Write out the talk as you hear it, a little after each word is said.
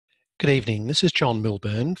Good evening. This is John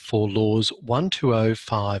Milburn for Laws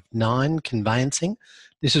 12059 Conveyancing.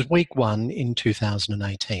 This is week 1 in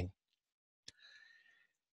 2018.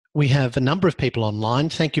 We have a number of people online.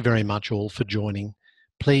 Thank you very much all for joining.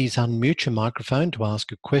 Please unmute your microphone to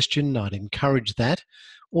ask a question. I'd encourage that,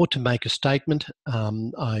 or to make a statement.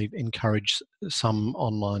 I encourage some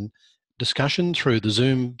online discussion through the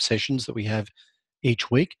Zoom sessions that we have each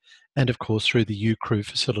week, and of course through the UCrew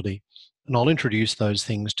facility. And I'll introduce those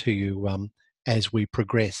things to you as we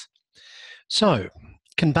progress. So,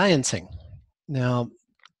 conveyancing. Now,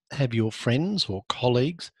 have your friends or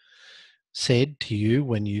colleagues said to you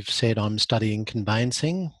when you've said, I'm studying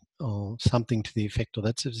conveyancing, or something to the effect of,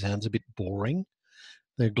 that sounds a bit boring?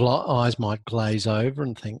 Their eyes might glaze over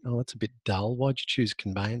and think, oh, that's a bit dull. Why'd you choose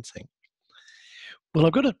conveyancing?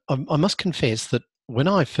 Well, I must confess that when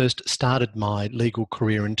I first started my legal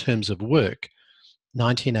career in terms of work,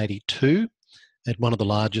 1982, at one of the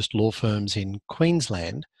largest law firms in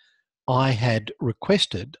Queensland, I had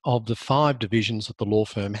requested of the 5 divisions that the law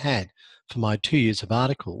firm had for my 2 years of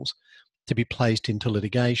articles to be placed into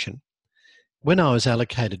litigation. When I was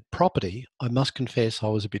allocated property, I must confess I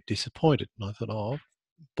was a bit disappointed. And I thought, oh,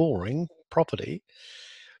 boring, property.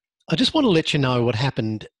 I just want to let you know what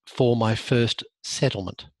happened for my first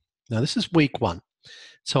settlement. Now, this is week 1.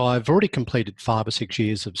 So I've already completed 5 or 6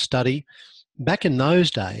 years of study. Back in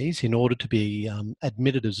those days, in order to be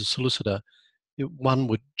admitted as a solicitor, one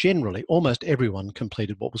would generally, almost everyone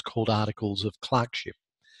completed what was called articles of clerkship.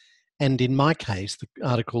 And in my case, the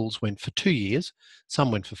articles went for 2 years.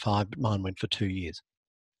 Some went for 5, but mine went for 2 years.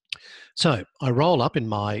 So I roll up in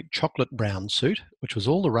my chocolate brown suit, which was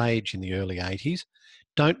all the rage in the early 80s.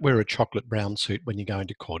 Don't wear a chocolate brown suit when you're going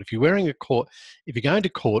to court. If you're going to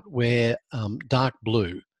court, wear dark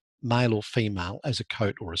blue, male or female, as a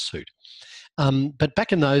coat or a suit. But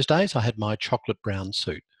back in those days, I had my chocolate brown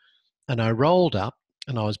suit, and I rolled up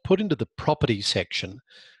and I was put into the property section.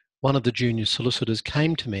 One of the junior solicitors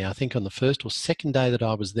came to me, I think on the first or second day that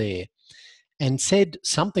I was there, and said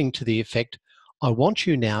something to the effect, I want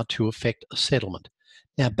you now to effect a settlement.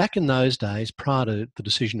 Now, back in those days, prior to the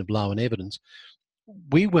decision of law and evidence,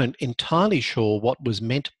 we weren't entirely sure what was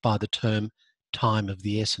meant by the term time of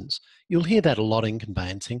the essence. You'll hear that a lot in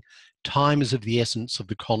conveyancing. Time is of the essence of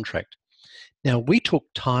the contract. Now, we took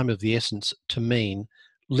time of the essence to mean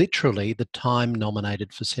literally the time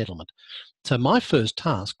nominated for settlement. So my first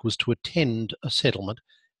task was to attend a settlement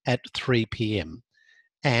at 3 p.m.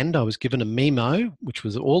 And I was given a memo, which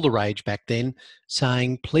was all the rage back then,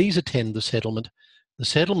 saying, please attend the settlement. The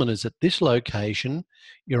settlement is at this location.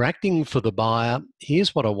 You're acting for the buyer.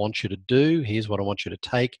 Here's what I want you to do. Here's what I want you to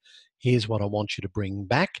take. Here's what I want you to bring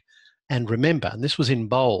back. And remember, and this was in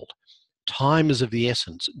bold, time is of the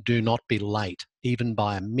essence. Do not be late, even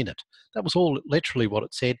by a minute. That was all literally what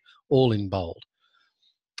it said, all in bold.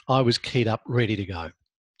 I was keyed up, ready to go.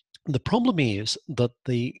 The problem is that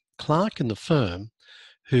the clerk in the firm,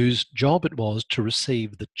 whose job it was to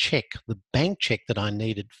receive the check, the bank check that I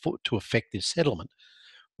needed to effect this settlement,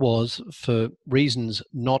 was, for reasons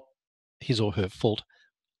not his or her fault,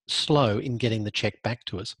 slow in getting the check back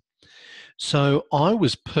to us. So I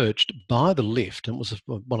was perched by the lift, and it was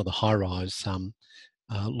one of the high-rise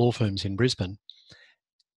law firms in Brisbane,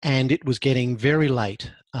 and it was getting very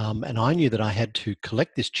late, and I knew that I had to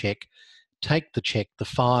collect this check, take the check, the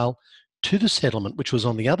file, to the settlement, which was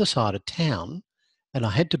on the other side of town, and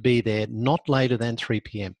I had to be there not later than 3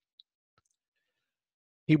 p.m.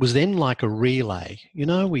 It was then like a relay, you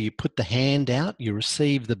know, where you put the hand out, you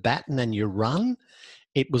receive the baton and you run.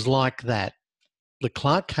 It was like that. The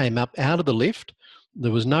clerk came up out of the lift.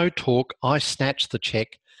 There was no talk. I snatched the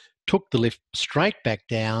check, took the lift straight back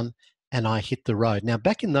down, and I hit the road. Now,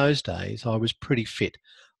 back in those days, I was pretty fit.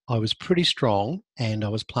 I was pretty strong, and I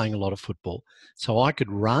was playing a lot of football. So I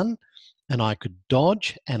could run, and I could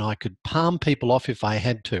dodge, and I could palm people off if I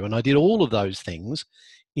had to. And I did all of those things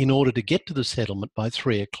in order to get to the settlement by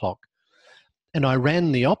 3 o'clock. And I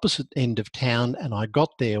ran the opposite end of town, and I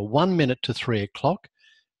got there 1 minute to 3 o'clock,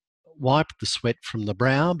 wiped the sweat from the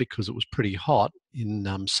brow because it was pretty hot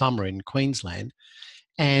in summer in Queensland,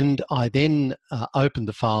 and I then opened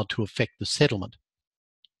the file to effect the settlement.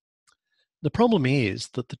 The problem is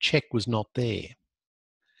that the check was not there.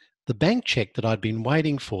 The bank check that I'd been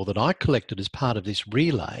waiting for, that I collected as part of this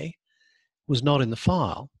relay, was not in the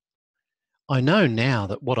file. I know now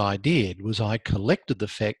that what I did was I collected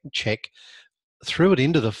the check, threw it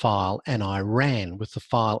into the file, and I ran with the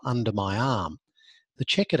file under my arm. The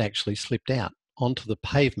check had actually slipped out onto the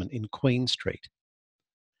pavement in Queen Street.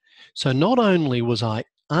 So not only was I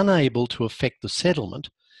unable to effect the settlement,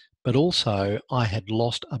 but also I had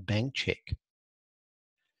lost a bank check.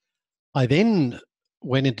 I then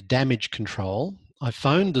went into damage control. I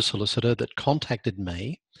phoned the solicitor that contacted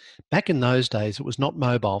me. Back in those days, it was not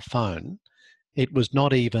mobile phone. It was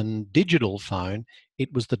not even digital phone.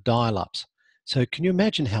 It was the dial-ups. So can you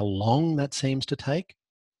imagine how long that seems to take?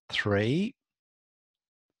 3,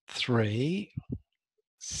 3,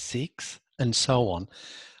 6, and so on.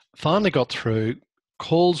 Finally got through.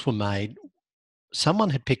 Calls were made. Someone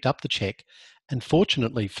had picked up the check and,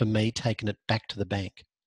 fortunately for me, taken it back to the bank.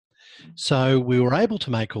 So we were able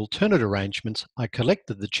to make alternate arrangements. I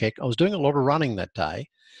collected the check. I was doing a lot of running that day,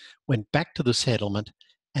 went back to the settlement,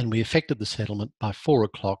 and we effected the settlement by 4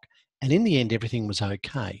 o'clock. And in the end, everything was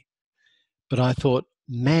okay. But I thought,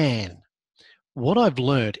 man, what I've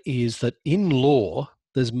learned is that in law,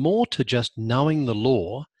 there's more to just knowing the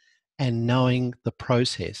law and knowing the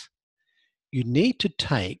process. You need to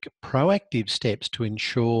take proactive steps to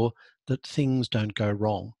ensure that things don't go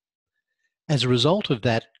wrong. As a result of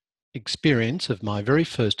that experience of my very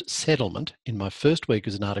first settlement in my first week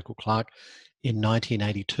as an article clerk in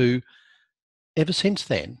 1982, ever since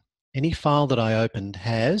then, any file that I opened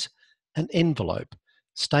has an envelope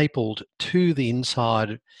stapled to the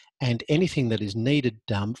inside, and anything that is needed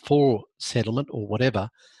for settlement or whatever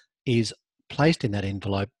is placed in that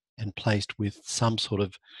envelope and placed with some sort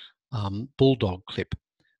of bulldog clip.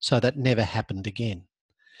 So that never happened again.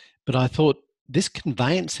 But I thought this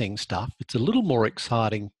conveyancing stuff, it's a little more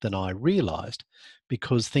exciting than I realised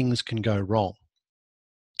because things can go wrong.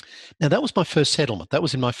 Now, that was my first settlement. That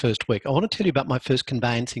was in my first week. I want to tell you about my first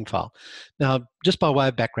conveyancing file. Now, just by way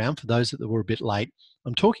of background, for those that were a bit late,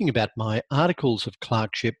 I'm talking about my articles of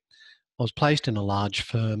clerkship. I was placed in a large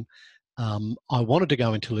firm. I wanted to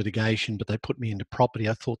go into litigation, but they put me into property.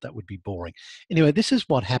 I thought that would be boring. Anyway, this is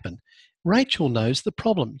what happened. Rachel knows the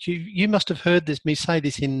problem. You must have heard me say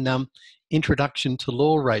this in Introduction to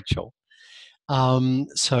Law, Rachel.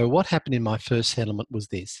 So what happened in my first settlement was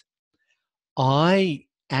this. I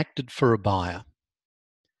acted for a buyer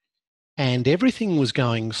and everything was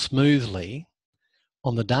going smoothly.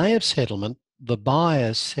 On the day of settlement, the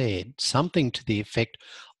buyer said something to the effect,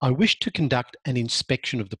 I wish to conduct an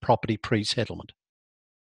inspection of the property pre-settlement.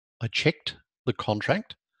 I checked the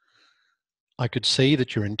contract. I could see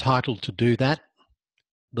that you're entitled to do that.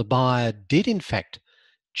 The buyer did in fact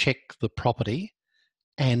check the property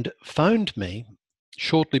and phoned me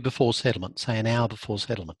shortly before settlement, say an hour before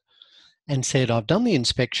settlement, and said, I've done the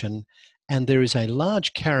inspection and there is a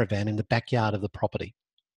large caravan in the backyard of the property.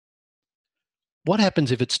 What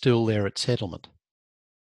happens if it's still there at settlement?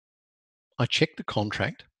 I checked the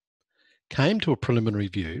contract, came to a preliminary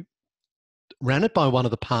view, ran it by one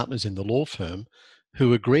of the partners in the law firm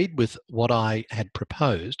who agreed with what I had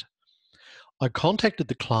proposed. I contacted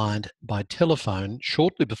the client by telephone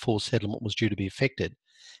shortly before settlement was due to be effected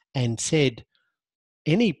and said,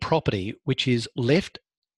 any property which is left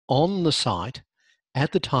on the site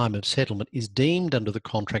at the time of settlement is deemed under the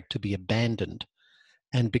contract to be abandoned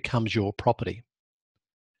and becomes your property.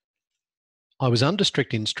 I was under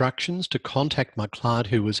strict instructions to contact my client,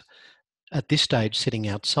 who was at this stage sitting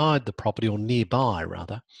outside the property, or nearby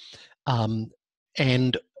rather,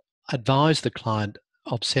 and advise the client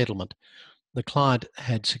of settlement. The client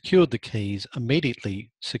had secured the keys,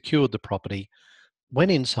 immediately secured the property,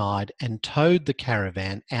 went inside and towed the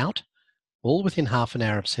caravan out, all within half an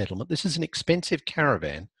hour of settlement. This is an expensive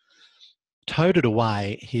caravan. Towed it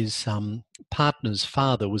away. His partner's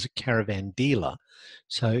father was a caravan dealer,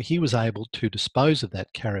 so he was able to dispose of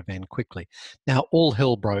that caravan quickly. Now, all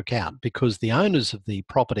hell broke out because the owners of the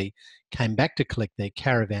property came back to collect their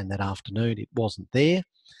caravan that afternoon. It wasn't there.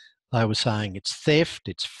 They were saying it's theft,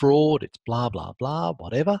 it's fraud, it's blah, blah, blah,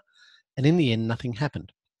 whatever. And in the end, nothing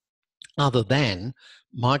happened, other than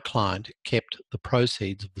my client kept the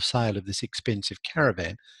proceeds of the sale of this expensive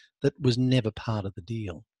caravan that was never part of the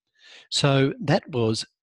deal. So that was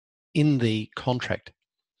in the contract.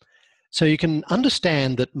 So you can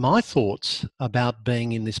understand that my thoughts about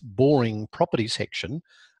being in this boring property section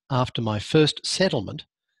after my first settlement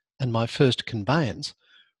and my first conveyance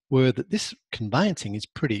were that this conveyancing is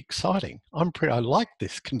pretty exciting. I like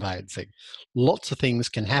this conveyancing. Lots of things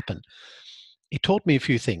can happen. It taught me a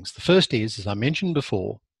few things. The first is, as I mentioned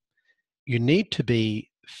before, you need to be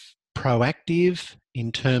proactive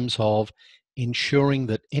in terms of ensuring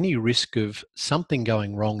that any risk of something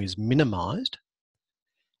going wrong is minimized.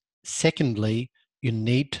 Secondly, you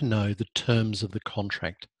need to know the terms of the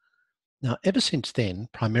contract. Now, ever since then,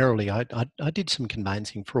 primarily, I did some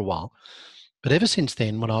conveyancing for a while, but ever since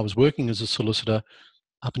then, when I was working as a solicitor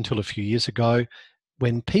up until a few years ago,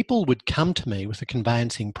 when people would come to me with a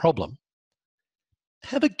conveyancing problem,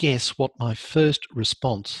 have a guess what my first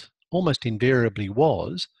response almost invariably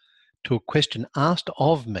was to a question asked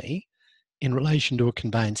of me in relation to a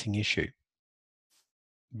conveyancing issue,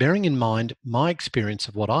 bearing in mind my experience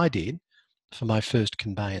of what I did for my first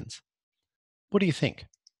conveyance. What do you think?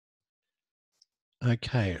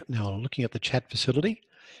 Okay, now looking at the chat facility,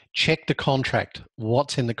 check the contract.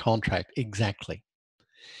 What's in the contract? Exactly.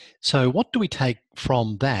 So what do we take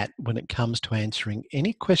from that when it comes to answering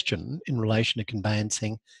any question in relation to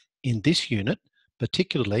conveyancing in this unit,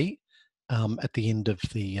 particularly at the end of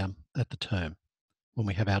at the term when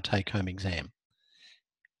we have our take-home exam?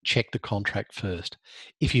 Check the contract first.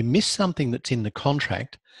 If you miss something that's in the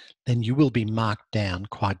contract, then you will be marked down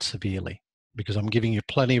quite severely, because I'm giving you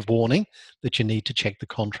plenty of warning that you need to check the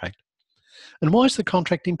contract. And why is the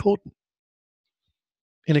contract important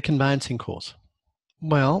in a conveyancing course?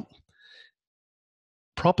 Well,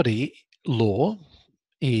 property law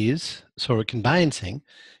conveyancing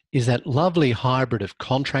is that lovely hybrid of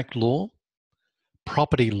contract law,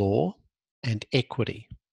 property law, and equity.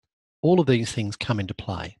 All of these things come into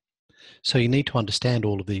play. So you need to understand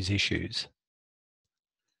all of these issues.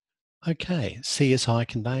 Okay, CSI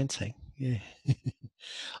conveyancing. Yeah.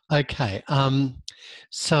 Okay,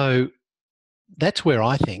 so that's where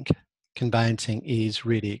I think conveyancing is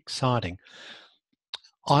really exciting.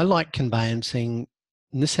 I like conveyancing,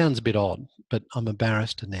 and this sounds a bit odd, but I'm a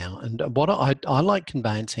barrister now, and what I like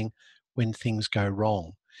conveyancing when things go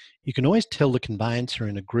wrong. You can always tell the conveyancer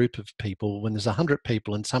in a group of people when there's 100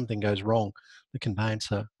 people and something goes wrong. The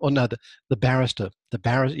conveyancer, or no, the barrister. You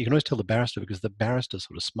can always tell the barrister because the barrister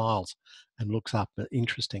sort of smiles and looks up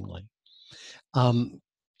interestingly. All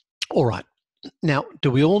right. Now,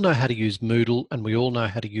 do we all know how to use Moodle and we all know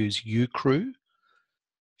how to use uCrew?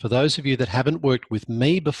 For those of you that haven't worked with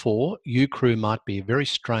me before, uCrew might be a very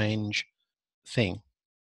strange thing.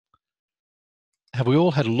 Have we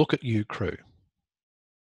all had a look at uCrew?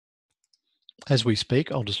 As we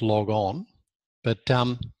speak, I'll just log on. But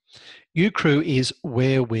uCrew is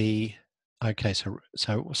where we, okay, so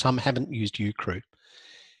some haven't used uCrew.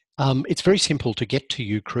 It's very simple to get to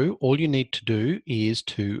uCrew. All you need to do is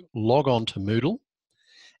to log on to Moodle,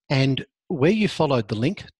 and where you followed the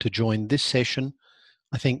link to join this session,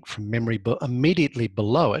 I think from memory, but immediately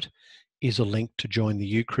below it is a link to join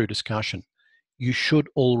the uCrew discussion. You should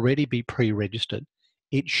already be pre-registered.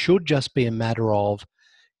 It should just be a matter of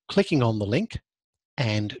clicking on the link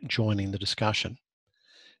and joining the discussion.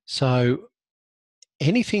 So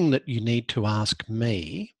anything that you need to ask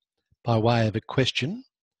me by way of a question,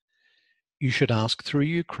 you should ask through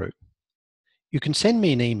uCrew. You can send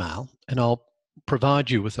me an email and I'll provide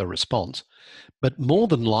you with a response, but more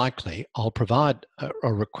than likely I'll provide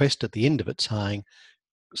a request at the end of it saying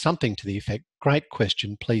something to the effect, great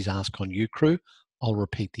question, please ask on uCrew. I'll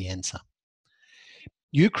repeat the answer.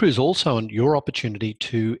 uCrew is also your opportunity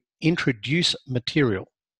to introduce material.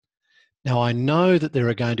 Now, I know that there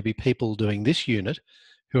are going to be people doing this unit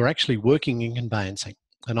who are actually working in conveyancing,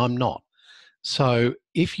 and I'm not. So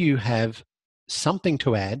if you have something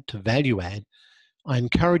to add, to value add, I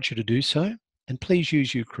encourage you to do so, and please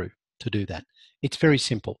use uCrew to do that. It's very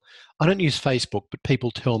simple. I don't use Facebook, but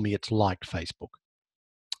people tell me it's like Facebook.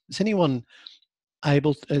 Is anyone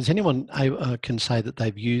can say that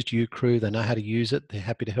they've used uCrew, they know how to use it, they're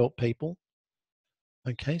happy to help people?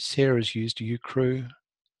 Okay, Sarah's used uCrew.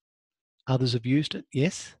 Others have used it,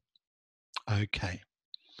 yes? Okay.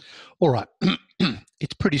 All right,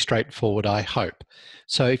 it's pretty straightforward, I hope.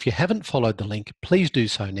 So if you haven't followed the link, please do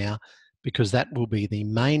so now, because that will be the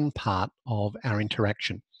main part of our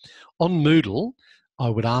interaction. On Moodle, I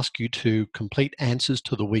would ask you to complete answers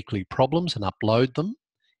to the weekly problems and upload them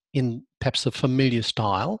in perhaps a familiar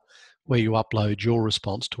style where you upload your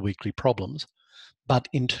response to weekly problems. But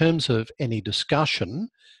in terms of any discussion,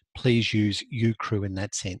 please use uCrew in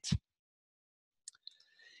that sense.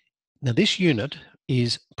 Now, this unit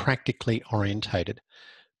is practically orientated.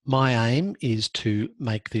 My aim is to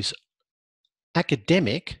make this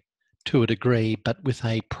academic to a degree, but with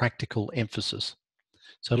a practical emphasis.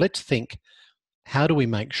 So let's think, how do we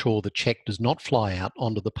make sure the cheque does not fly out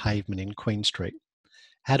onto the pavement in Queen Street?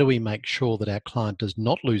 How do we make sure that our client does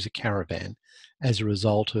not lose a caravan as a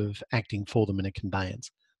result of acting for them in a conveyance?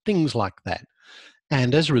 Things like that.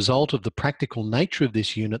 And as a result of the practical nature of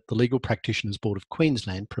this unit, the Legal Practitioners Board of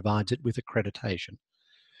Queensland provides it with accreditation.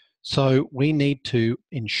 So we need to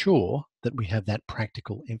ensure that we have that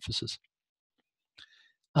practical emphasis.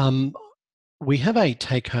 We have a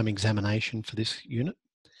take-home examination for this unit,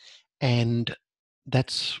 and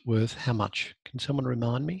that's worth how much? Can someone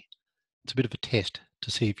remind me? It's a bit of a test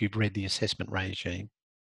to see if you've read the assessment regime.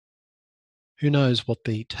 Who knows what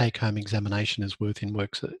the take-home examination is worth in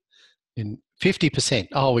In 50%.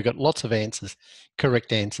 Oh, we've got lots of answers,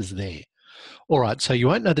 correct answers there. All right, so you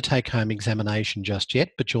won't know the take-home examination just yet,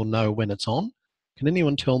 but you'll know when it's on. Can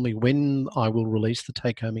anyone tell me when I will release the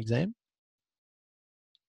take-home exam?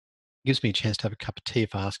 It gives me a chance to have a cup of tea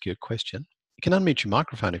if I ask you a question. You can unmute your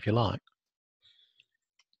microphone if you like.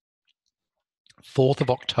 4th of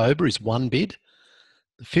October is one bid.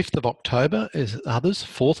 The 5th of October is others.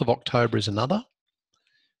 4th of October is another.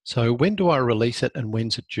 So when do I release it and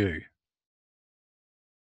when's it due?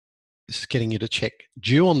 This is getting you to check.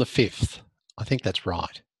 Due on the 5th. I think that's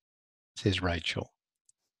right, says Rachel.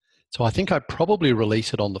 So I think I probably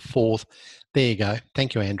release it on the 4th. There you go.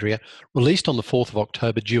 Thank you, Andrea. Released on the 4th of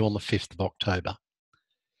October, due on the 5th of October.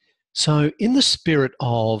 So in the spirit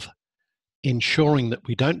of ensuring that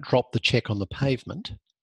we don't drop the check on the pavement,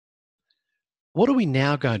 what are we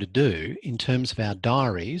now going to do in terms of our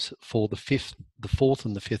diaries for the 4th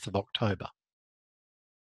and the 5th of October?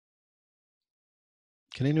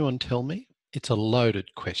 Can anyone tell me? It's a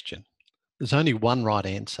loaded question. There's only one right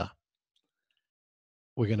answer.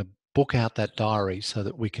 We're going to book out that diary so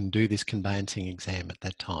that we can do this conveyancing exam at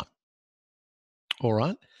that time. All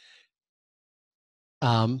right.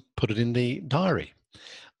 Put it in the diary.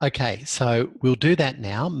 Okay, so we'll do that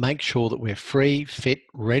now. Make sure that we're free, fit,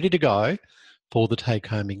 ready to go for the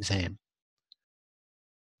take-home exam.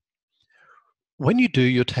 When you do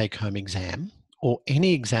your take-home exam or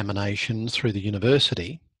any examination through the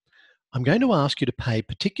university, I'm going to ask you to pay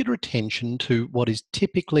particular attention to what is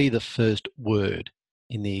typically the first word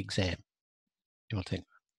in the exam. You might think,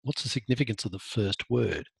 what's the significance of the first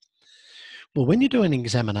word? Well, when you do an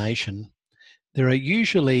examination, there are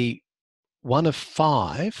usually one of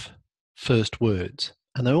 5 first words,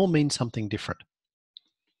 and they all mean something different.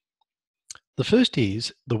 The first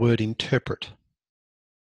is the word interpret.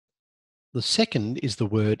 The second is the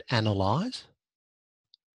word analyse.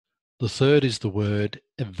 The third is the word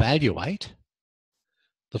evaluate.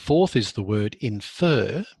 The fourth is the word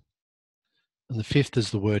infer. And the fifth is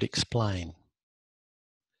the word explain.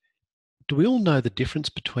 Do we all know the difference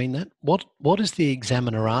between that? What is the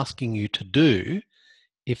examiner asking you to do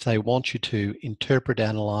if they want you to interpret,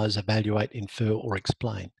 analyse, evaluate, infer, or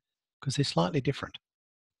explain? Because they're slightly different.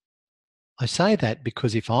 I say that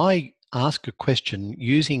because if I ask a question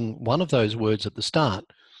using one of those words at the start,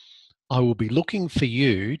 I will be looking for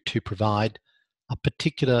you to provide a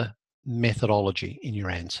particular methodology in your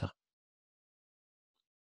answer.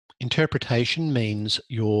 Interpretation means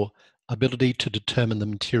your ability to determine the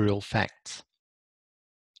material facts.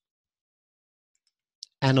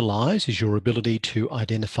 Analyse is your ability to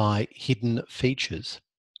identify hidden features.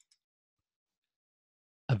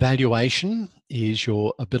 Evaluation is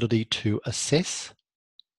your ability to assess.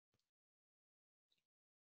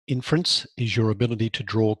 Inference is your ability to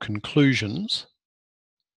draw conclusions.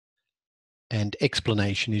 And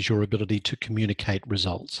explanation is your ability to communicate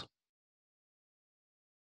results.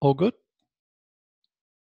 All good?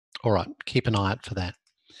 All right, keep an eye out for that.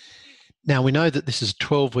 Now we know that this is a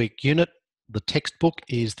 12-week unit. The textbook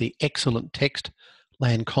is the excellent text,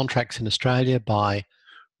 Land Contracts in Australia, by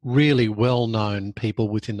really well-known people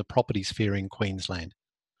within the property sphere in Queensland.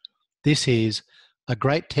 This is a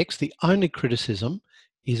great text. The only criticism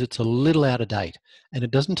is it's a little out of date, and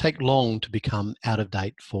it doesn't take long to become out of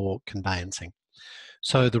date for conveyancing.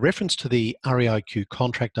 So the reference to the REIQ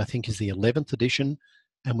contract, I think, is the 11th edition,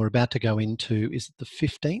 and we're about to go into, is it the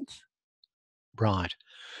 15th? Right.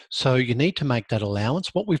 So you need to make that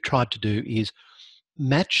allowance. What we've tried to do is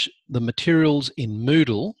match the materials in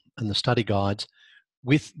Moodle and the study guides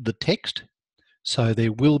with the text, so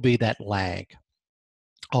there will be that lag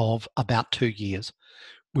of about 2 years.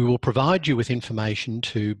 We will provide you with information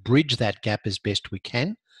to bridge that gap as best we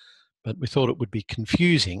can, but we thought it would be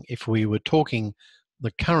confusing if we were talking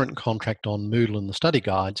the current contract on Moodle and the study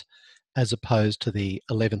guides as opposed to the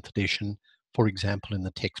 11th edition, for example, in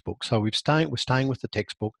the textbook. So we're staying with the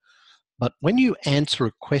textbook, but when you answer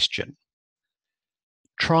a question,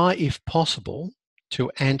 try, if possible,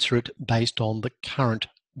 to answer it based on the current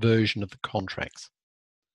version of the contracts.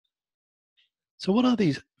 So what are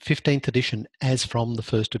these 15th edition as from the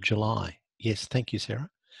 1st of July? Yes, thank you, Sarah.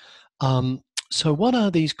 So what are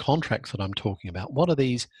these contracts that I'm talking about? What are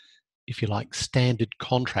these, if you like, standard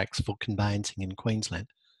contracts for conveyancing in Queensland?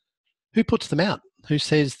 Who puts them out? Who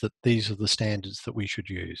says that these are the standards that we should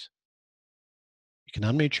use? You can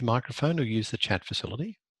unmute your microphone or use the chat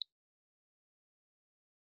facility.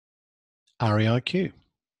 REIQ.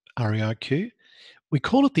 REIQ. We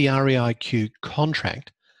call it the REIQ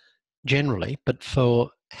contract generally, but for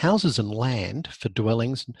houses and land, for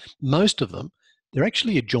dwellings, most of them, they're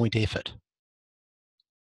actually a joint effort.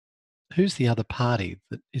 who's the other party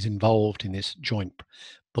that is involved in this joint?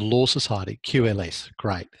 The Law Society, QLS,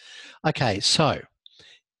 great. Okay, so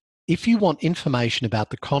if you want information about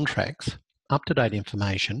the contracts, up-to-date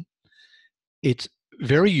information, it's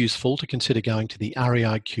very useful to consider going to the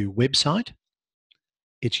REIQ website.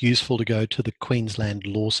 It's useful to go to the Queensland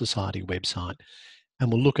Law Society website,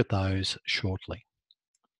 and we'll look at those shortly.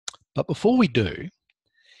 But before we do,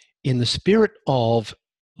 in the spirit of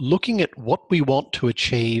looking at what we want to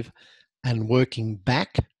achieve and working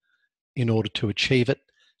back in order to achieve it,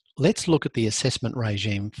 let's look at the assessment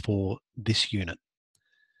regime for this unit.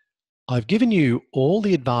 I've given you all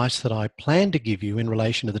the advice that I plan to give you in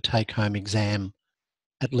relation to the take-home exam,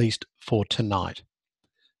 at least for tonight.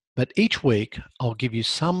 But each week, I'll give you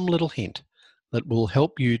some little hint that will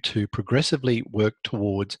help you to progressively work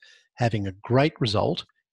towards having a great result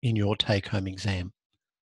in your take-home exam.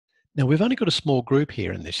 Now, we've only got a small group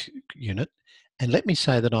here in this unit, and let me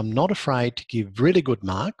say that I'm not afraid to give really good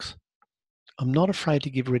marks. I'm not afraid to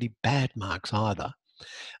give really bad marks either.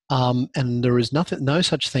 And there is no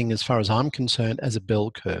such thing, as far as I'm concerned, as a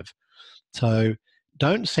bell curve. So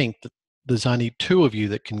don't think that there's only 2 of you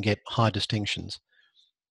that can get high distinctions.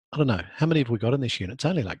 I don't know, how many have we got in this unit? It's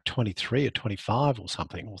only like 23 or 25 or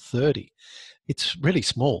something, or 30. It's really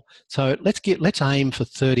small. So let's aim for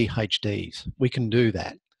 30 HDs. We can do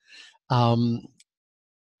that.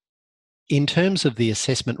 In terms of the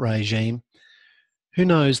assessment regime, who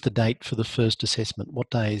knows the date for the first assessment? What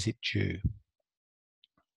day is it due?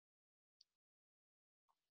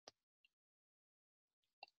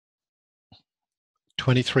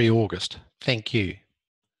 23 August. Thank you.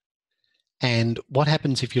 And what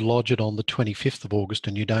happens if you lodge it on the 25th of August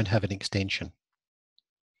and you don't have an extension?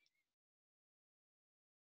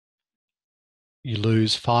 You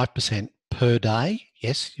lose 5% per day.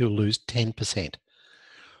 Yes, you'll lose 10%.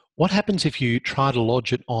 What happens if you try to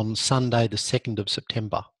lodge it on Sunday, the 2nd of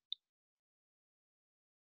September?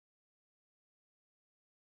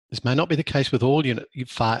 This may not be the case with all units.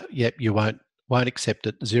 Yep, you won't accept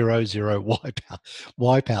it. 0, 0, wipeout.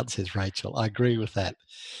 Wipeout, says Rachel. I agree with that.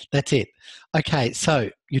 That's it. Okay, so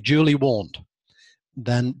you're duly warned.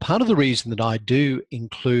 Then part of the reason that I do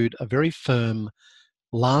include a very firm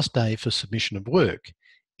last day for submission of work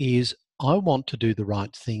is I want to do the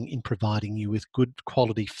right thing in providing you with good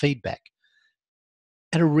quality feedback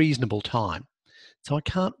at a reasonable time. So I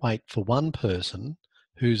can't wait for one person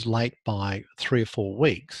who's late by 3 or 4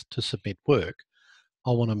 weeks to submit work.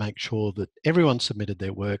 I want to make sure that everyone submitted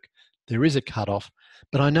their work. There is a cutoff,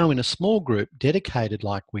 but I know in a small group dedicated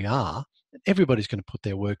like we are, everybody's going to put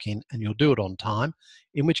their work in and you'll do it on time,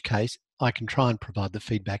 in which case I can try and provide the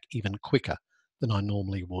feedback even quicker than I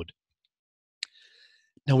normally would.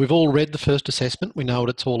 Now, we've all read the first assessment. We know what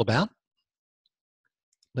it's all about.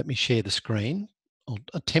 Let me share the screen. I'll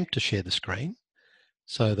attempt to share the screen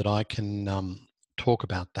so that I can talk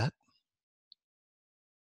about that.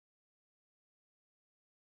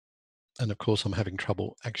 And of course, I'm having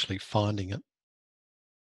trouble actually finding it.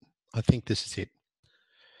 I think this is it.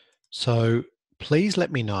 So please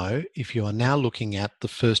let me know if you are now looking at the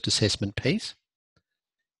first assessment piece.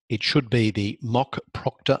 It should be the mock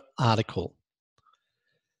proctor article.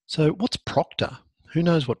 So what's proctor? Who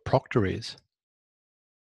knows what proctor is?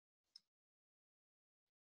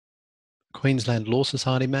 Queensland Law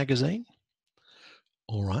Society magazine?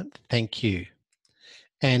 All right, thank you.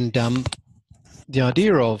 And the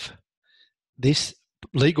idea of this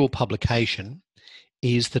legal publication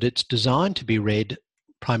is that it's designed to be read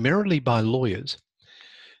primarily by lawyers.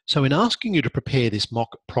 So in asking you to prepare this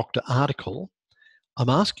mock proctor article, I'm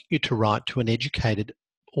asking you to write to an educated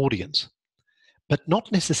audience, but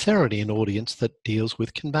not necessarily an audience that deals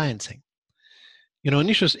with conveyancing. You know, an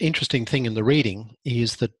interesting thing in the reading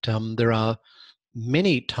is that there are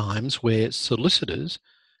many times where solicitors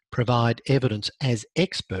provide evidence as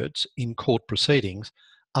experts in court proceedings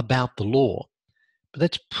about the law, but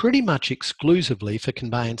that's pretty much exclusively for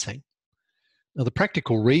conveyancing. Now, the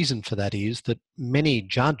practical reason for that is that many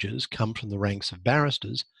judges come from the ranks of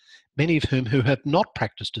barristers, many of whom who have not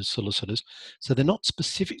practiced as solicitors, so they're not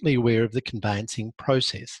specifically aware of the conveyancing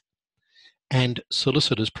process. And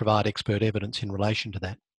solicitors provide expert evidence in relation to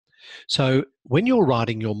that. So when you're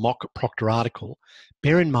writing your mock proctor article,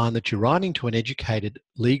 bear in mind that you're writing to an educated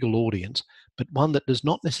legal audience, but one that does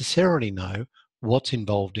not necessarily know what's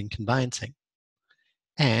involved in conveyancing.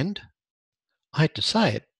 And I hate to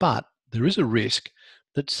say it, but there is a risk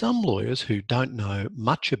that some lawyers who don't know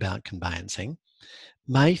much about conveyancing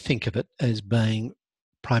may think of it as being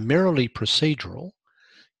primarily procedural,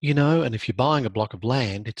 you know, and if you're buying a block of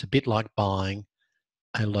land, it's a bit like buying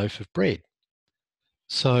a loaf of bread.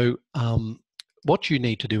 So what you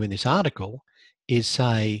need to do in this article is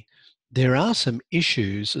say there are some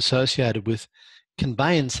issues associated with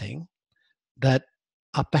conveyancing that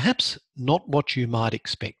are perhaps not what you might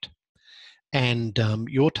expect. And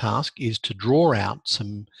your task is to draw out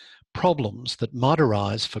some problems that might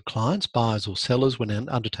arise for clients, buyers or sellers when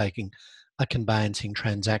undertaking a conveyancing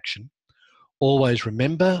transaction. Always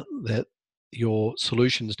remember that your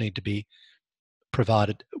solutions need to be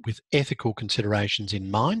provided with ethical considerations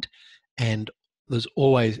in mind, and there's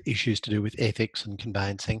always issues to do with ethics and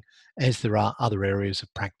conveyancing, as there are other areas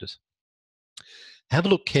of practice. Have a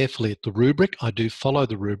look carefully at the rubric. I do follow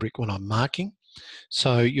the rubric when I'm marking,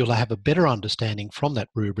 so you'll have a better understanding from that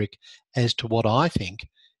rubric as to what I think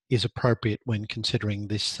is appropriate when considering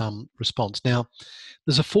this response. Now,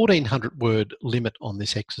 there's a 1,400 word limit on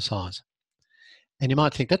this exercise. And you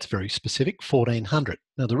might think that's very specific, 1,400.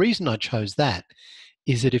 Now, the reason I chose that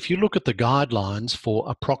is that if you look at the guidelines for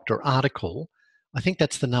a Proctor article, I think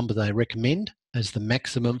that's the number they recommend as the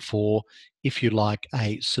maximum for, if you like,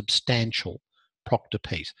 a substantial Proctor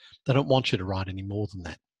piece. They don't want you to write any more than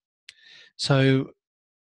that. So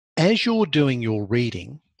as you're doing your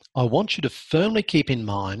reading, I want you to firmly keep in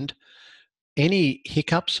mind any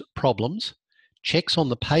hiccups, problems, checks on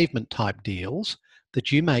the pavement type deals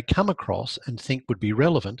that you may come across and think would be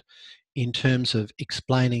relevant in terms of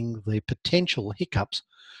explaining the potential hiccups,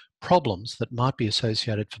 problems that might be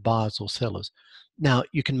associated for buyers or sellers. Now,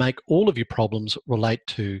 you can make all of your problems relate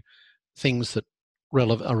to things that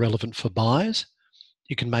are relevant for buyers.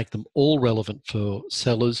 You can make them all relevant for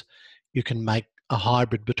sellers. You can make a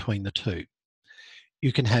hybrid between the two.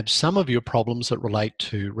 You can have some of your problems that relate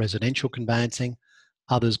to residential conveyancing.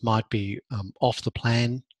 Others might be off the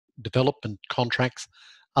plan development contracts.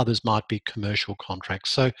 Others might be commercial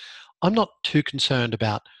contracts. So I'm not too concerned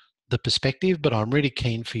about the perspective, but I'm really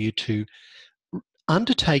keen for you to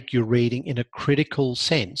undertake your reading in a critical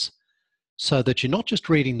sense so that you're not just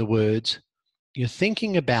reading the words, you're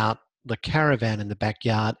thinking about the caravan in the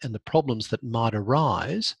backyard and the problems that might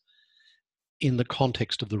arise in the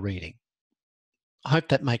context of the reading. I hope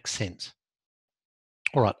that makes sense.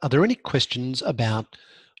 All right, are there any questions about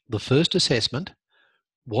the first assessment,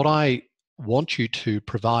 what I want you to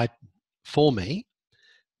provide for me,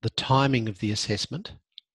 the timing of the assessment?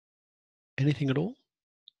 Anything at all?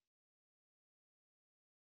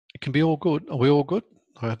 It can be all good. Are we all good?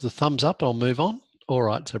 I have the thumbs up. I'll move on. All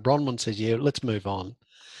right, so Bronwyn says, yeah, let's move on.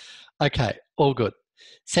 Okay, all good.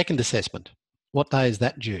 Second assessment. What day is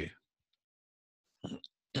that due?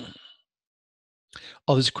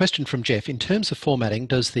 Oh, there's a question from Jeff. In terms of formatting,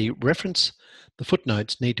 does the reference, the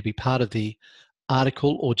footnotes, need to be part of the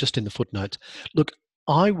article or just in the footnotes? Look,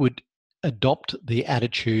 I would adopt the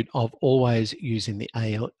attitude of always using the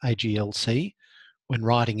AGLC when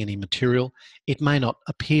writing any material. It may not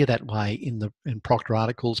appear that way in Proctor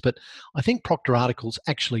articles, but I think Proctor articles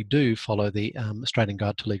actually do follow the Australian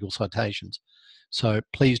Guide to Legal Citations. So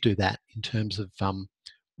please do that in terms of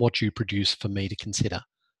what you produce for me to consider.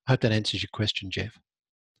 I hope that answers your question, Jeff.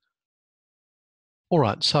 All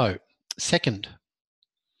right, so second,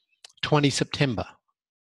 20 September.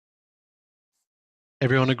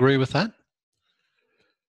 Everyone agree with that?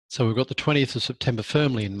 So we've got the 20th of September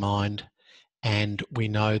firmly in mind, and we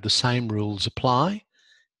know the same rules apply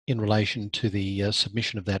in relation to the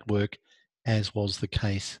submission of that work as was the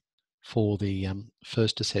case for the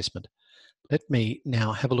first assessment. Let me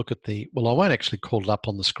now have a look at well, I won't actually call it up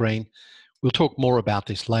on the screen. We'll talk more about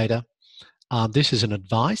this later. This is an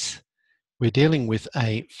advice. We're dealing with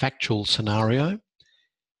a factual scenario.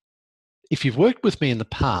 If you've worked with me in the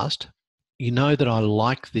past, you know that I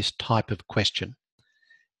like this type of question.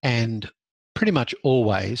 And pretty much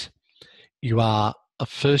always, you are a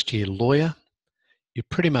first-year lawyer. You're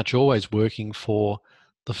pretty much always working for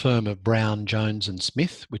the firm of Brown, Jones and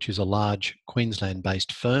Smith, which is a large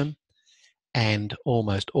Queensland-based firm. And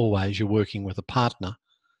almost always you're working with a partner.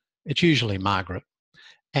 It's usually Margaret.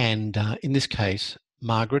 And in this case,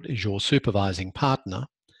 Margaret is your supervising partner,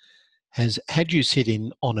 has had you sit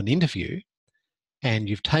in on an interview and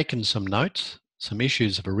you've taken some notes, some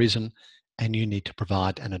issues have arisen, and you need to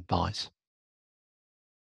provide an advice.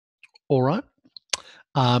 All right.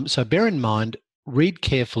 So bear in mind, read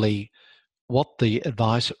carefully what the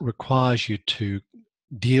advice requires you to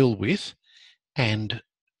deal with and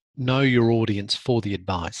know your audience for the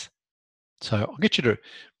advice. So I'll get you to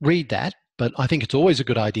read that, but I think it's always a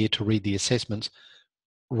good idea to read the assessments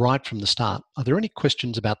right from the start. Are there any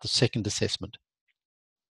questions about the second assessment?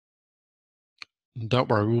 Don't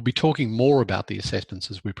worry, we'll be talking more about the assessments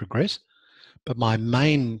as we progress, but my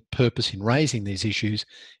main purpose in raising these issues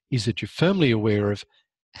is that you're firmly aware of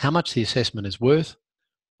how much the assessment is worth,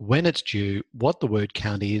 when it's due, what the word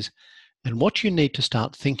count is, and what you need to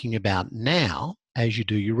start thinking about now as you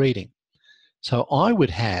do your reading. So I would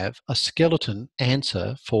have a skeleton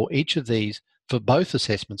answer for each of these, for both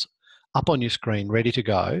assessments, up on your screen, ready to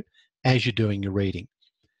go as you're doing your reading.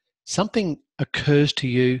 Something occurs to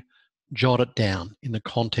you, jot it down in the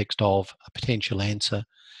context of a potential answer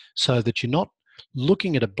so that you're not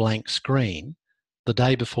looking at a blank screen the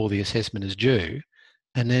day before the assessment is due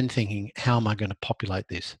and then thinking, how am I going to populate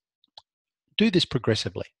this? Do this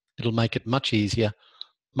progressively. It'll make it much easier,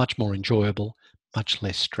 much more enjoyable, much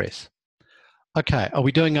less stress. Okay, are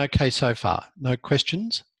we doing okay so far? No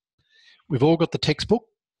questions? We've all got the textbook,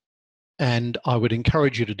 and I would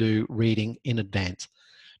encourage you to do reading in advance.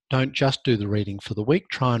 Don't just do the reading for the week,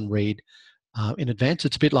 try and read in advance.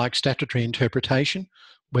 It's a bit like statutory interpretation,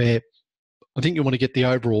 where I think you want to get the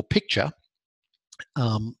overall picture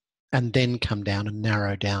and then come down and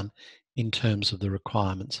narrow down in terms of the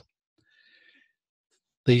requirements.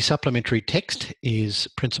 The supplementary text is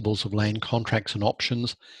Principles of Land Contracts and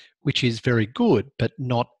Options, which is very good, but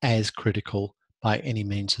not as critical by any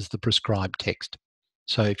means as the prescribed text.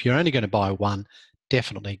 So if you're only going to buy one,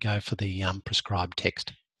 definitely go for the prescribed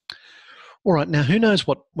text. All right, now who knows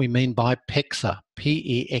what we mean by PEXA,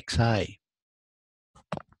 P-E-X-A?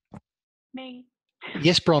 Me.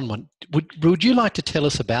 Yes, Bronwyn. Would you like to tell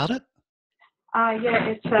us about it? Yeah,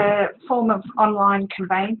 it's a form of online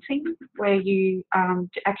conveyancing where you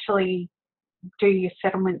actually do your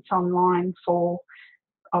settlements online for,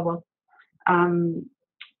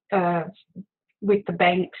 with the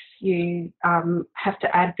banks. You have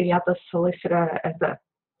to add the other solicitor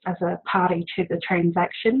as a party to the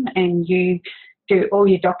transaction, and you do all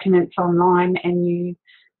your documents online and you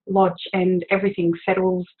lodge, and everything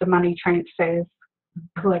settles, the money transfers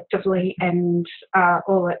collectively and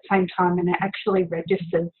all at the same time, and it actually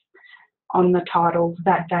registers on the title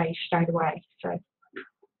that day straight away. So.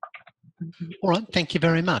 All right, thank you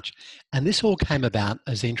very much. And this all came about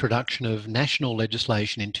as the introduction of national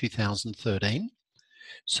legislation in 2013.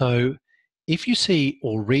 So if you see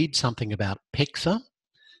or read something about PEXA,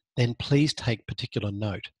 then please take particular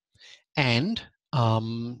note. And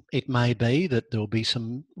it may be that there'll be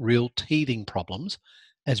some real teething problems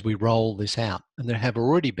as we roll this out. And there have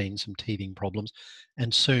already been some teething problems.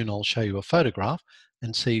 And soon I'll show you a photograph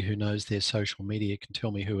and see who knows their social media can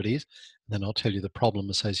tell me who it is. And then I'll tell you the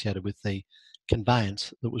problem associated with the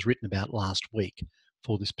conveyance that was written about last week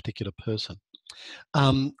for this particular person.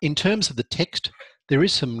 In terms of the text, there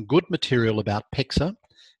is some good material about PEXA.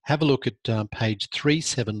 Have a look at page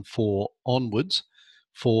 374 onwards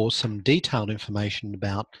for some detailed information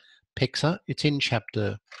about PEXA. It's in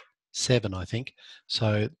chapter 7, I think.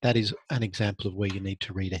 So that is an example of where you need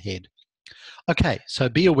to read ahead. Okay, so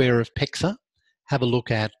be aware of PEXA. Have a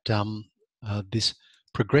look at this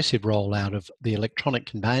progressive rollout of the electronic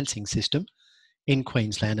conveyancing system in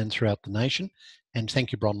Queensland and throughout the nation. And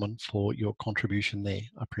thank you, Bronwyn, for your contribution there.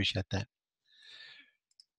 I appreciate that.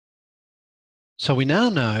 So we now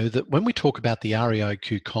know that when we talk about the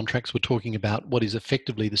REIQ contracts, we're talking about what is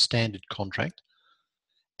effectively the standard contract.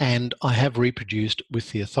 And I have reproduced, with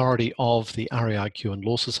the authority of the REIQ and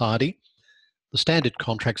Law Society, the standard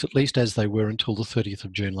contracts, at least as they were until the 30th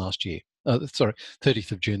of June last year.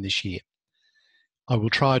 30th of June this year. I will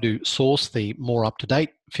try to source the more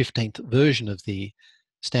up-to-date 15th version of the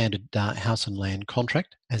standard house and land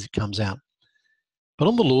contract as it comes out. But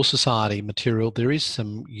on the Law Society material, there is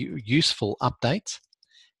some useful updates.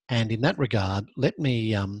 And in that regard, let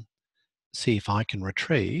me see if I can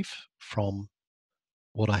retrieve from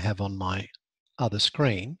what I have on my other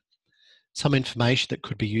screen some information that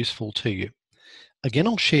could be useful to you. Again,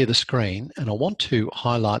 I'll share the screen, and I want to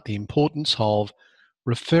highlight the importance of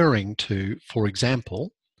referring to, for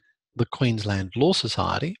example, the Queensland Law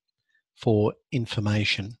Society for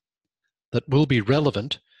information that will be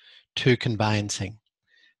relevant to conveyancing.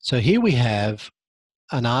 So here we have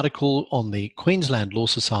an article on the Queensland Law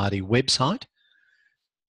Society website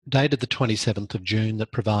dated the 27th of June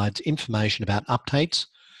that provides information about updates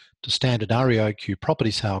to standard REIQ property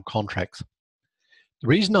sale contracts. The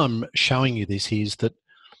reason I'm showing you this is that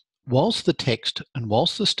whilst the text and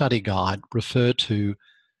whilst the study guide refer to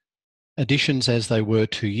additions as they were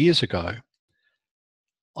 2 years ago,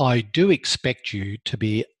 I do expect you to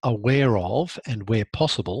be aware of, and where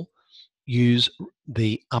possible, use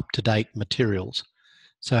the up-to-date materials.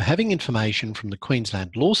 So having information from the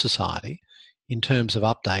Queensland Law Society in terms of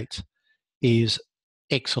updates is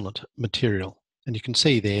excellent material. And you can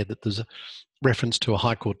see there that there's a reference to a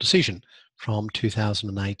High Court decision from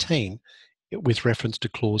 2018 with reference to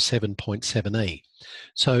clause 7.7e.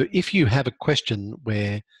 So if you have a question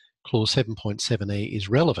where Clause 7.7e is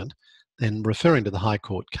relevant, then referring to the High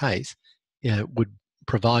Court case would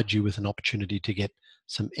provide you with an opportunity to get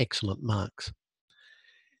some excellent marks.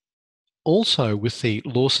 Also, with the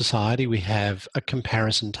Law Society, we have a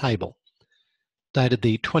comparison table. Dated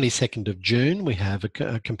the 22nd of June, we have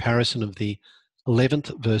a comparison of the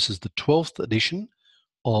 11th versus the 12th edition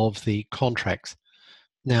of the contracts.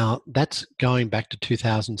 Now, that's going back to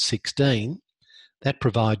 2016. That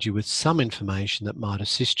provides you with some information that might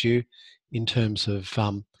assist you in terms of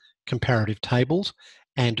comparative tables,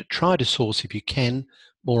 and try to source, if you can,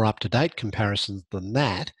 more up-to-date comparisons than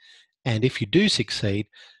that. And if you do succeed,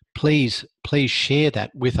 please share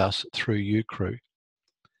that with us through UCrew.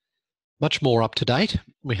 Much more up-to-date,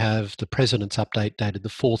 we have the President's update dated the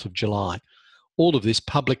 4th of July. All of this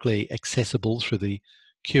publicly accessible through the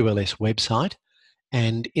QLS website.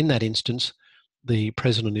 And in that instance, the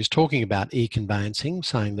President is talking about e-conveyancing,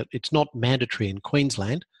 saying that it's not mandatory in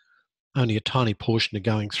Queensland, only a tiny portion are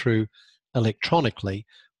going through electronically,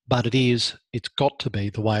 but it's got to be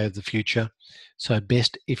the way of the future. So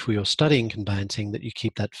best, if we are studying conveyancing, that you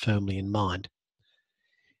keep that firmly in mind.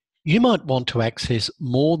 You might want to access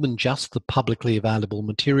more than just the publicly available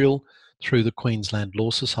material through the Queensland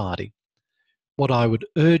Law Society. What I would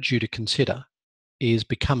urge you to consider is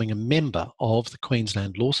becoming a member of the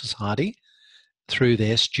Queensland Law Society through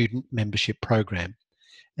their student membership program.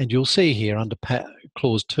 And you'll see here under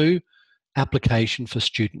Clause 2, application for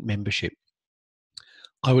student membership.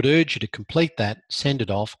 I would urge you to complete that, send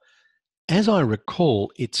it off. As I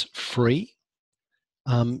recall, it's free.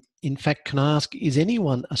 In fact, can I ask, is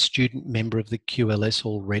anyone a student member of the QLS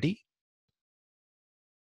already?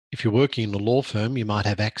 If you're working in a law firm, you might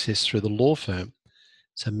have access through the law firm.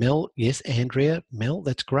 So Mel, yes, Andrea, Mel,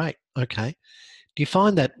 that's great. Okay. Do you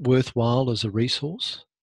find that worthwhile as a resource?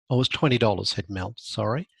 Oh, it was $20, said Mel,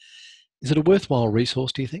 sorry. Is it a worthwhile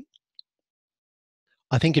resource, do you think?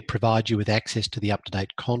 I think it provides you with access to the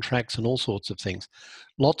up-to-date contracts and all sorts of things.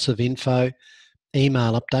 Lots of info,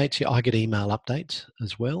 email updates. Yeah, I get email updates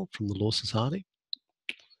as well from the Law Society.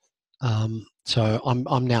 So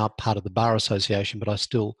I'm now part of the Bar Association, but I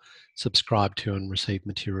still subscribe to and receive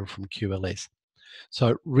material from QLS.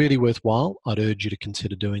 So really worthwhile. I'd urge you to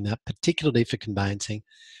consider doing that, particularly for conveyancing,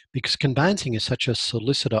 because conveyancing is such a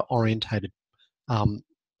solicitor-orientated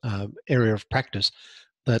area of practice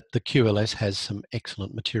that the QLS has some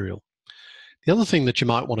excellent material. The other thing that you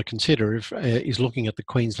might want to consider is looking at the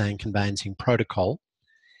Queensland Conveyancing Protocol.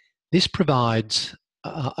 This provides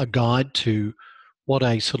a guide to what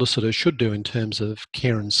a solicitor should do in terms of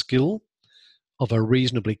care and skill of a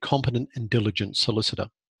reasonably competent and diligent solicitor.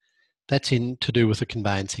 That's to do with the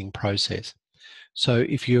conveyancing process. So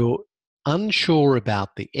if you're unsure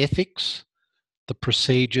about the ethics, the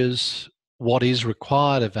procedures, what is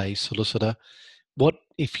required of a solicitor, what,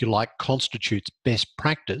 if you like, constitutes best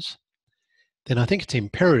practice, then I think it's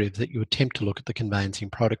imperative that you attempt to look at the conveyancing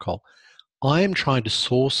protocol. I am trying to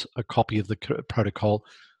source a copy of the protocol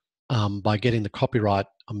by getting the copyright.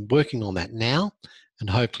 I'm working on that now, and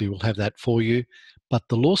hopefully we'll have that for you. But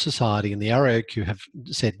the Law Society and the RAOQ have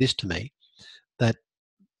said this to me, that,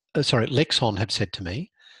 Lexon have said to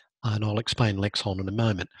me, and I'll explain Lexon in a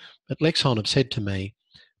moment, but Lexon have said to me,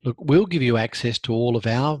 look, we'll give you access to all of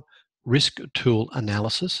our risk tool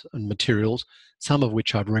analysis and materials, some of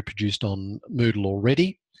which I've reproduced on Moodle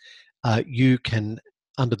already. You can,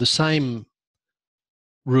 under the same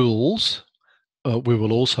rules, we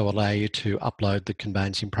will also allow you to upload the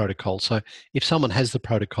conveyancing protocol. So if someone has the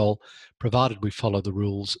protocol, provided we follow the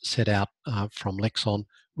rules set out from Lexon,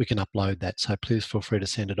 we can upload that. So please feel free to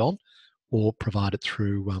send it on or provide it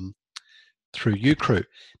through UCrew.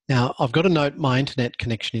 Now, I've got to note my internet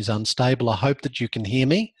connection is unstable. I hope that you can hear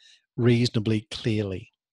me reasonably clearly.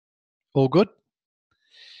 All good?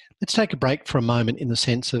 Let's take a break for a moment in the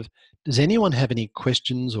sense of, does anyone have any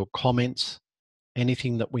questions or comments,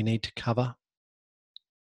 anything that we need to cover?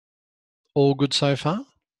 All good so far?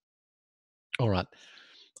 All right.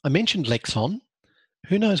 I mentioned Lexon.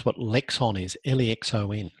 Who knows what Lexon is?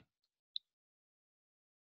 L-E-X-O-N.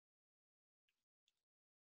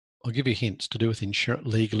 I'll give you hints to do with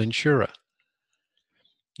legal insurer.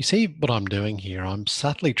 You see what I'm doing here? I'm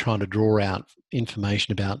subtly trying to draw out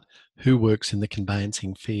information about who works in the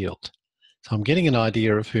conveyancing field. So I'm getting an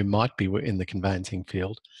idea of who might be in the conveyancing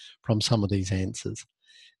field from some of these answers.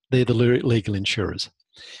 They're the legal insurers.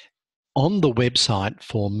 On the website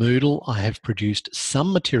for Moodle, I have produced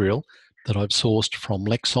some material that I've sourced from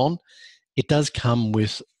Lexon. It does come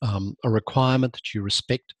with a requirement that you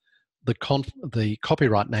respect the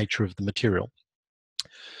copyright nature of the material.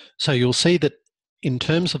 So you'll see that in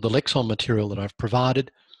terms of the Lexon material that I've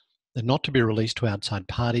provided, They're not to be released to outside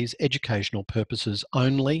parties, educational purposes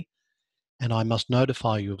only, and I must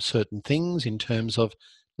notify you of certain things in terms of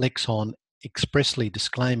Lexon expressly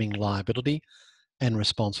disclaiming liability and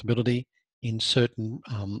responsibility in certain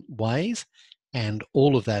ways, and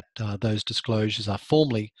all of that, those disclosures are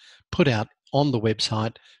formally put out on the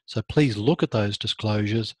website, so please look at those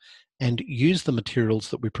disclosures and use the materials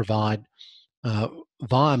that we provide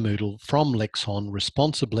via Moodle from Lexon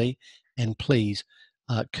responsibly, and please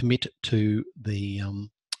commit to the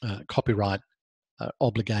copyright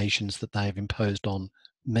obligations that they have imposed on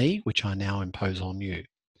me, which I now impose on you.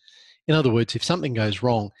 In other words, if something goes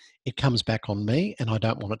wrong, it comes back on me, and I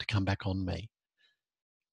don't want it to come back on me.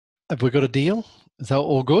 Have we got a deal? Is that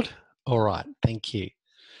all good? All right, thank you.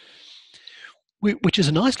 Which is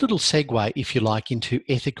a nice little segue, if you like, into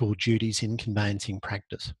ethical duties in conveyancing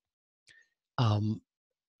practice.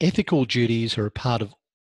 Ethical duties are a part of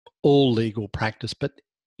all legal practice, but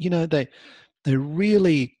you know, they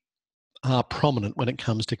really are prominent when it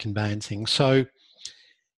comes to conveyancing. So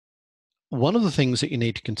one of the things that you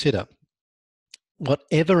need to consider,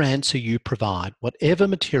 whatever answer you provide, whatever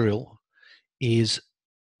material, is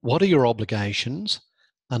what are your obligations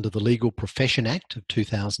under the Legal Profession Act of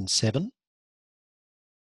 2007?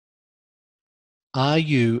 Are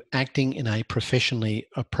you acting in a professionally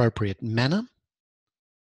appropriate manner?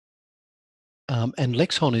 And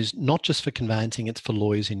Lexon is not just for conveyancing, it's for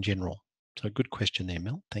lawyers in general. So good question there,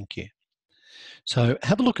 Mel. Thank you. So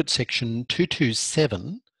have a look at section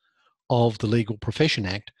 227 of the Legal Profession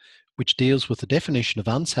Act, which deals with the definition of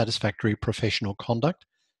unsatisfactory professional conduct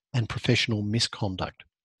and professional misconduct.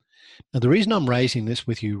 Now, the reason I'm raising this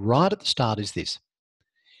with you right at the start is this.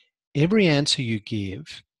 Every answer you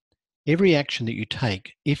give, every action that you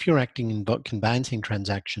take, if you're acting in conveyancing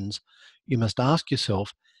transactions, you must ask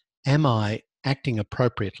yourself, am I acting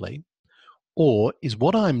appropriately, or is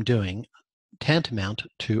what I'm doing tantamount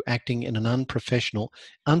to acting in an unprofessional,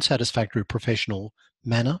 unsatisfactory professional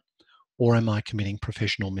manner, or am I committing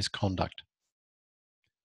professional misconduct?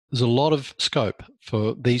 There's a lot of scope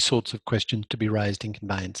for these sorts of questions to be raised in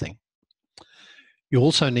conveyancing. You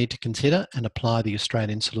also need to consider and apply the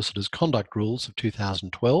Australian Solicitors Conduct Rules of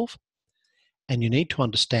 2012, and you need to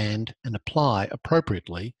understand and apply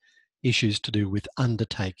appropriately issues to do with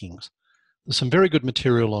undertakings. There's some very good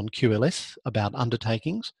material on QLS about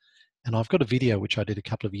undertakings, and I've got a video which I did a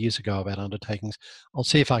couple of years ago about undertakings. I'll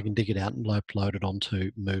see if I can dig it out and upload it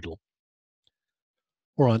onto Moodle.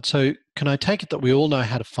 All right, so can I take it that we all know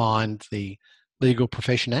how to find the Legal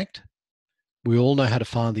Profession Act? We all know how to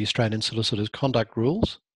find the Australian Solicitors Conduct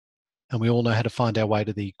Rules, and we all know how to find our way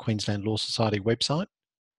to the Queensland Law Society website?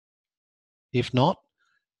 If not,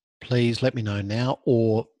 please let me know now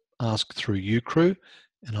or ask through UCrew,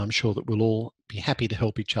 and I'm sure that we'll all be happy to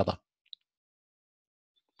help each other.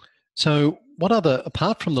 So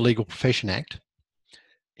apart from the Legal Profession Act,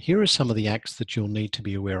 here are some of the acts that you'll need to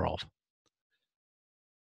be aware of.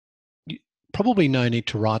 You probably no need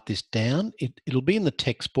to write this down. It'll be in the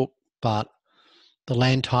textbook, but the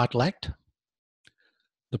Land Title Act,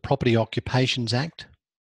 the Property Occupations Act,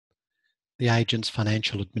 the Agents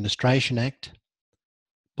Financial Administration Act,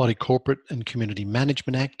 Body Corporate and Community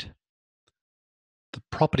Management Act, the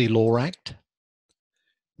Property Law Act,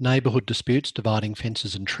 Neighbourhood Disputes Dividing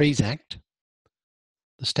Fences and Trees Act,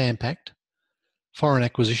 the Stamp Act, Foreign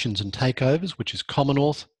Acquisitions and Takeovers, which is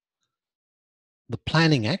Commonwealth, the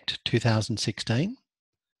Planning Act 2016,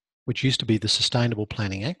 which used to be the Sustainable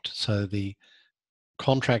Planning Act, so the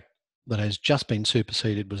contract that has just been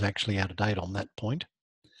superseded was actually out of date on that point.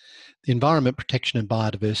 The Environment Protection and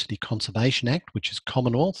Biodiversity Conservation Act, which is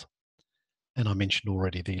Commonwealth, and I mentioned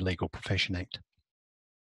already the Legal Profession Act.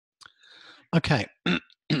 Okay,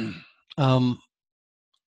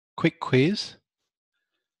 quick quiz.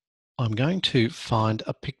 I'm going to find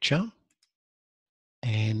a picture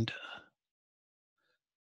and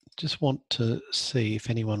just want to see if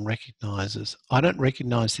anyone recognises. I don't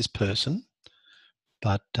recognise this person,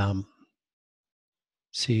 but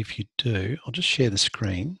see if you do. I'll just share the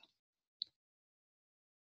screen.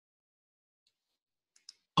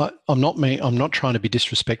 I'm not trying to be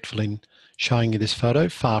disrespectful in showing you this photo,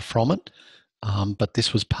 far from it, but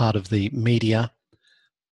this was part of the media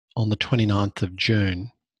on the 29th of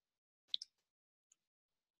June.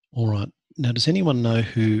 All right, now does anyone know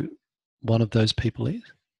who one of those people is?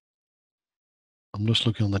 I'm just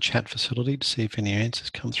looking on the chat facility to see if any answers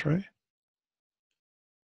come through.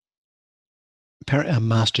 Apparently a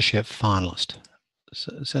MasterChef finalist.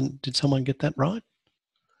 So did someone get that right?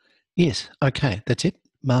 Yes, okay, that's it.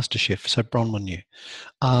 MasterChef, so Bronwyn knew.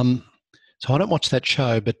 So I don't watch that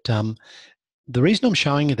show, but the reason I'm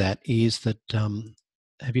showing you that is that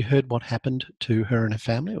have you heard what happened to her and her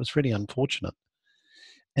family? It was really unfortunate.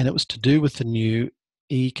 And it was to do with the new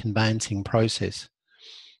e-conveyancing process.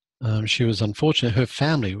 She was unfortunate. Her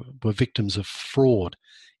family were victims of fraud.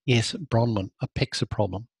 Yes, Bronwyn, a PEXA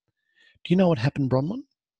problem. Do you know what happened, Bronwyn?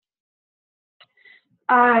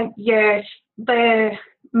 Yes, their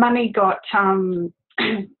money got,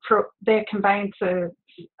 for their conveyancer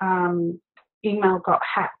email got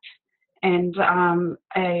hacked, and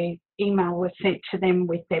a email was sent to them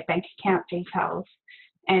with their bank account details,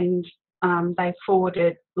 and they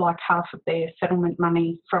forwarded like half of their settlement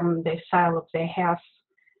money from their sale of their house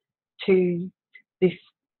to this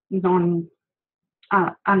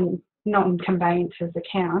non-conveyancer's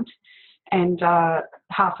account, and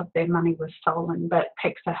half of their money was stolen. But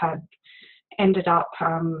PEXA had ended up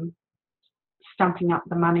stumping up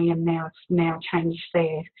the money, and now changed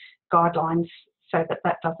their guidelines so that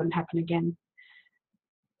that doesn't happen again.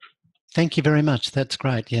 Thank you very much. That's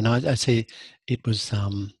great. Yeah, no, I see it was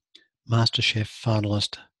MasterChef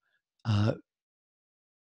finalist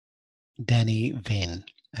Danny Venn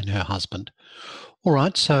and her husband. All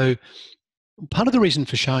right, so part of the reason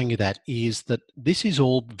for showing you that is that this is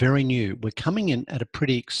all very new. We're coming in at a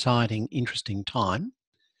pretty exciting, interesting time.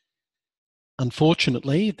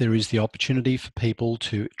 Unfortunately, there is the opportunity for people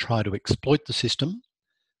to try to exploit the system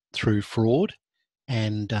through fraud,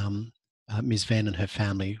 and Ms. Van and her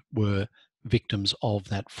family were victims of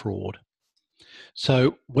that fraud.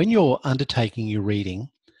 So when you're undertaking your reading,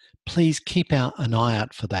 please keep an eye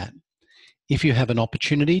out for that. If you have an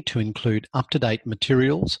opportunity to include up-to-date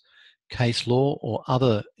materials, case law, or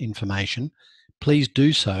other information, please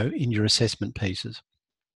do so in your assessment pieces.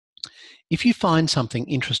 If you find something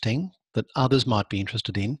interesting that others might be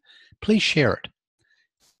interested in, please share it.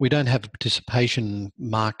 We don't have a participation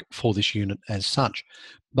mark for this unit as such,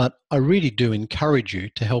 but I really do encourage you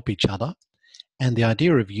to help each other. And the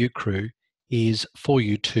idea of UCrew is for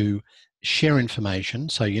you to share information,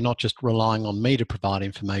 so you're not just relying on me to provide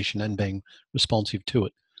information and being responsive to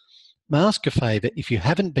it. May I ask a favour, if you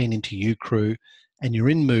haven't been into UCrew and you're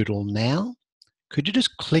in Moodle now, could you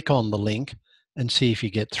just click on the link and see if you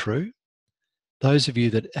get through? Those of you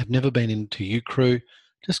that have never been into UCrew,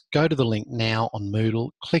 just go to the link now on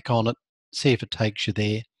Moodle, click on it, see if it takes you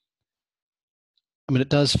there. I mean, it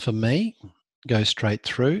does for me, go straight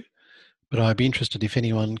through, but I'd be interested if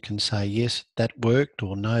anyone can say, yes, that worked,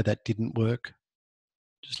 or no, that didn't work.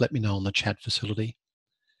 Just let me know on the chat facility.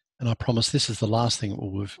 And I promise this is the last thing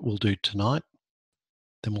we'll do tonight.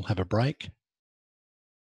 Then we'll have a break.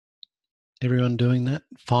 Everyone doing that?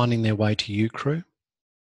 Finding their way to UCrew?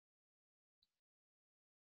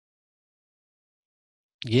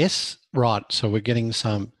 Yes, right. So we're getting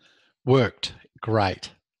some worked.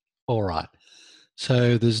 Great. All right.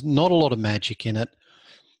 So there's not a lot of magic in it.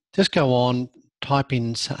 Just go on, type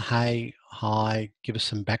in, hey, hi, give us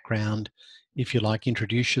some background. If you like,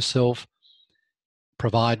 introduce yourself.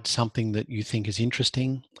 Provide something that you think is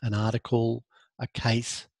interesting, an article, a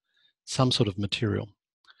case, some sort of material.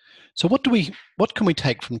 So what can we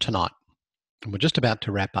take from tonight? And we're just about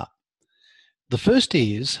to wrap up. The first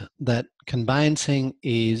is that conveyancing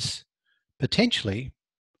is potentially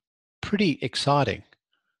pretty exciting.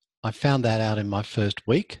 I found that out in my first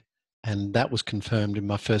week, and that was confirmed in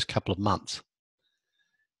my first couple of months.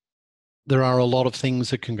 There are a lot of things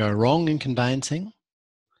that can go wrong in conveyancing,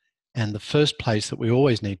 and the first place that we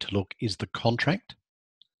always need to look is the contract.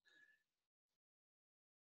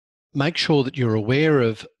 Make sure that you're aware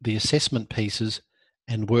of the assessment pieces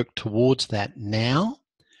and work towards that now.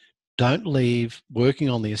 Don't leave working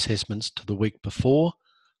on the assessments to the week before.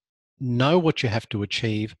 Know what you have to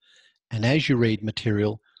achieve, and as you read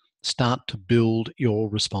material, start to build your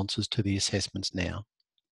responses to the assessments now.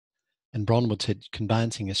 And Bronwood said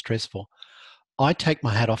conveyancing is stressful. I take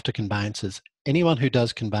my hat off to conveyancers. Anyone who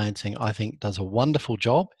does conveyancing, I think, does a wonderful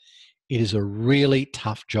job. It is a really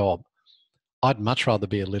tough job. I'd much rather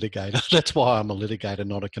be a litigator. That's why I'm a litigator,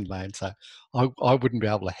 not a conveyancer. I wouldn't be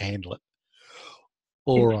able to handle it.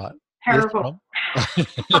 All right. Terrible. Yes,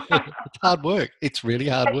 it's hard work. It's really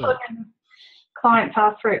hard work. Clients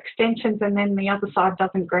ask for extensions and then the other side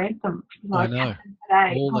doesn't grant them. I know.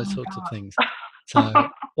 All those sorts of things. So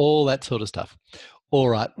all that sort of stuff. All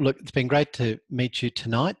right. Look, it's been great to meet you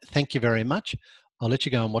tonight. Thank you very much. I'll let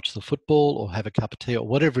you go and watch the football or have a cup of tea or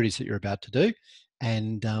whatever it is that you're about to do.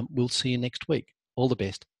 And we'll see you next week. All the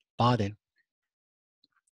best. Bye then.